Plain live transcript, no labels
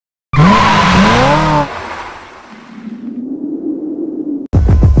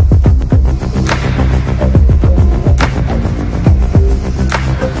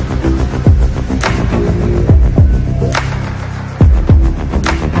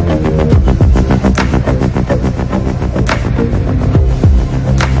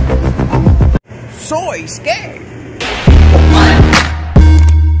ako'y scared.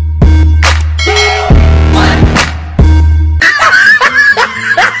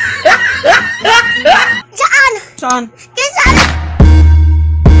 Saan? Saan? Saan?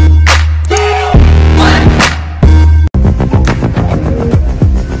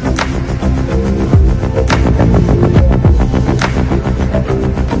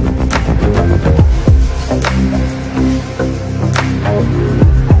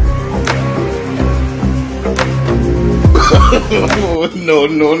 Oh, no,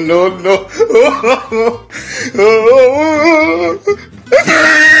 no, no, no.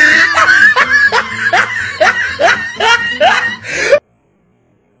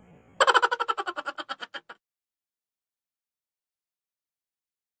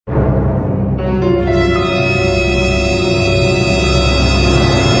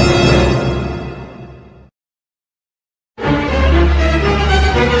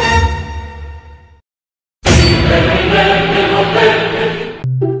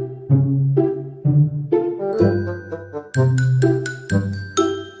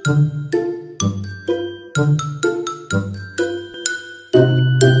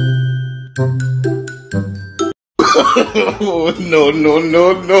 Oh, no, no,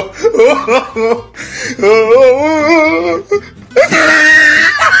 no, no.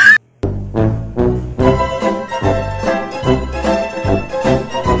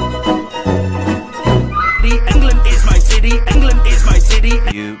 England is my city. England is my city.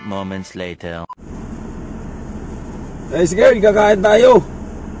 Few moments later. Eh sige, kakain tayo.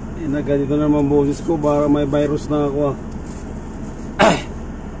 Nagganito naman boses ko para may virus na ako.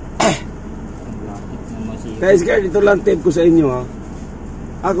 Guys, dito lang tip ko sa inyo ha.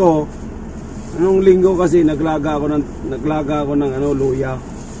 Ako, anong linggo kasi naglaga ako ng luya.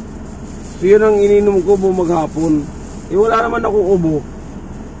 So yun ang ininom ko maghapon. Eh wala naman akong ubo.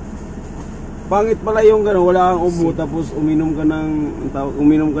 Pangit pala yung gano'n, wala kang ubo tapos uminom ka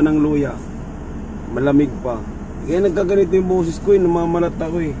ng luya. Malamig pa. Kaya nagkaganito yung boses ko, namamalat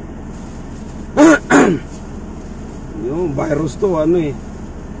ako eh. Yung virus to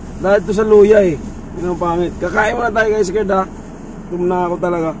dahil to sa luya eh. Yun ang pangit. Kakain muna tayo guys, scared ha. Tum na ako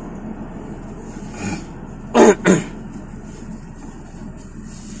talaga.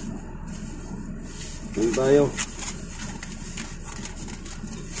 Yun tayo.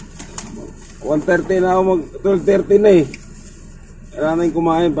 1:30 na ako, 12:30 na eh. Kailangan natin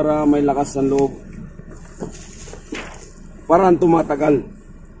kumain para may lakas ng loob. Parang tumatagal.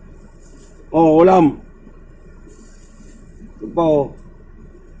 Oh, ulam. Ito pa oh.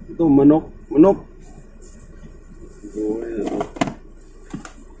 Ito, manok. Manok.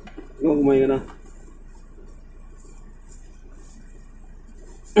 Ikaw, kumain ka na.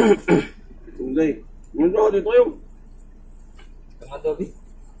 Sunday. Ano dito kayo? Tanga Dobby.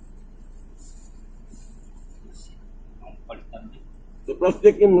 Ang palitan din. Sa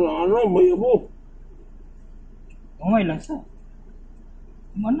plastic yung may abo. May lasa.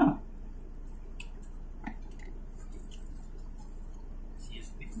 Mana?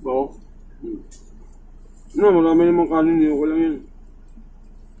 Oo. Marami namang kanin yun. Walang yan.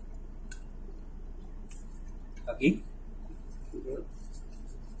 Paki?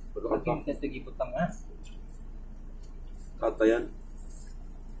 Paki ang tatagipot ang Kata yan.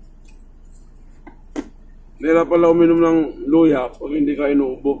 Nila pala uminom ng luya pag hindi ka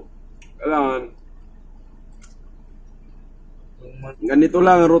inuubo. Kailangan ganito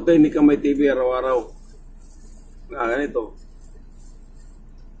lang ang routine, hindi ka may TV araw-araw. Ganito.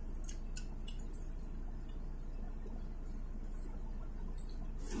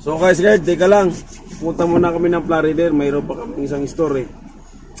 So guys, teka lang. Punta muna kami ng Florida. Mayroon pa kami isang story.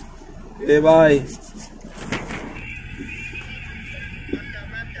 Okay, bye.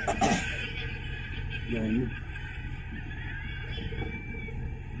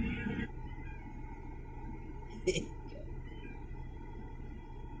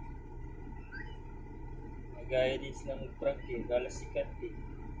 Gaya din silang mag-prank eh. Kala sikat eh.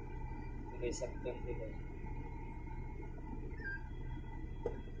 May saktan nila.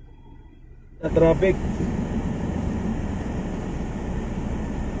 Sa traffic.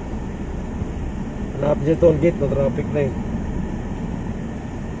 Malapit sa toll gate, no traffic na eh.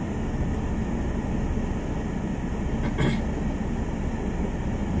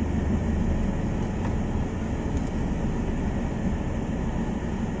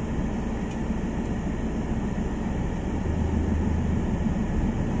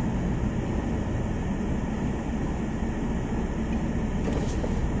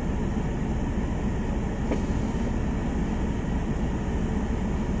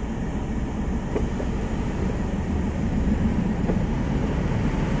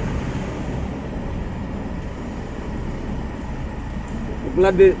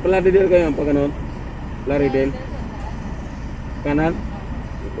 Plaridel kayo pag ganun? Plaridel? Kanan?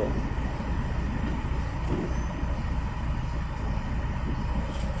 Ito.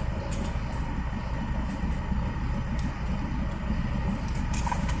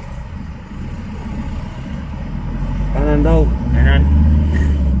 Kanan daw. Kanan.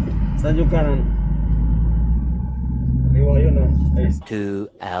 Saan yung kanan? Kaliwa yun ah.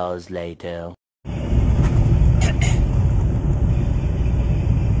 2 hours later.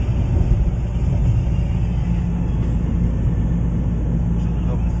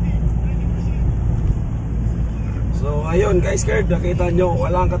 So ayun guys, Kurt, nakita nyo,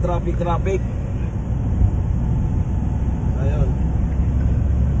 walang ka-traffic. Ayun.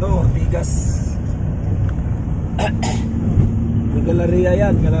 Ito, Ortigas. Yung galleria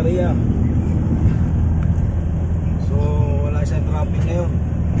yan, galleria. So wala siyang traffic ngayon.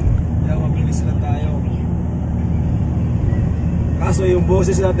 Kaya mabilis lang tayo. Kaso yung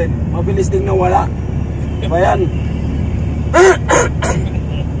boses natin, mabilis ding nawala. Diba yan?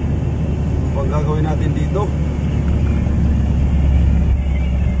 Pag gagawin natin dito,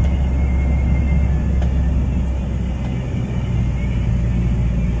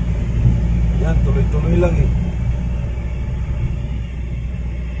 yan, tuloy-tuloy lang eh.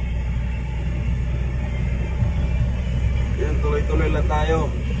 Yan, tuloy-tuloy lang tayo.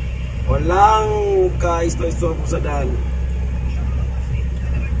 Walang ka-isto-istorbo sa daan.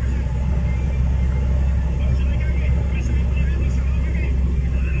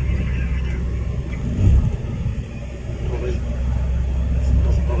 Okay.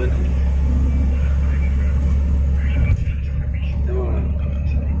 Okay na.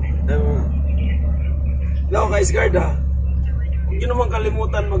 Hello guys, guard ha. Huwag nyo naman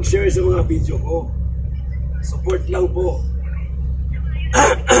kalimutan mag-share sa mga video ko. Support lang po.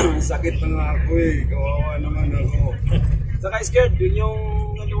 Sakit na nga ako eh. Kawawa naman ako. Sa guys, guard, yun yung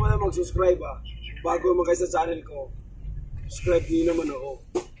nalimutan mag-subscribe ha. Bago naman kayo sa channel ko, subscribe nyo naman ako.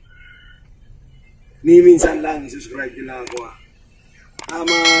 Ni minsan lang, subscribe nyo lang ako ha.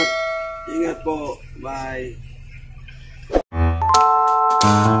 Salamat. Ingat po. Bye.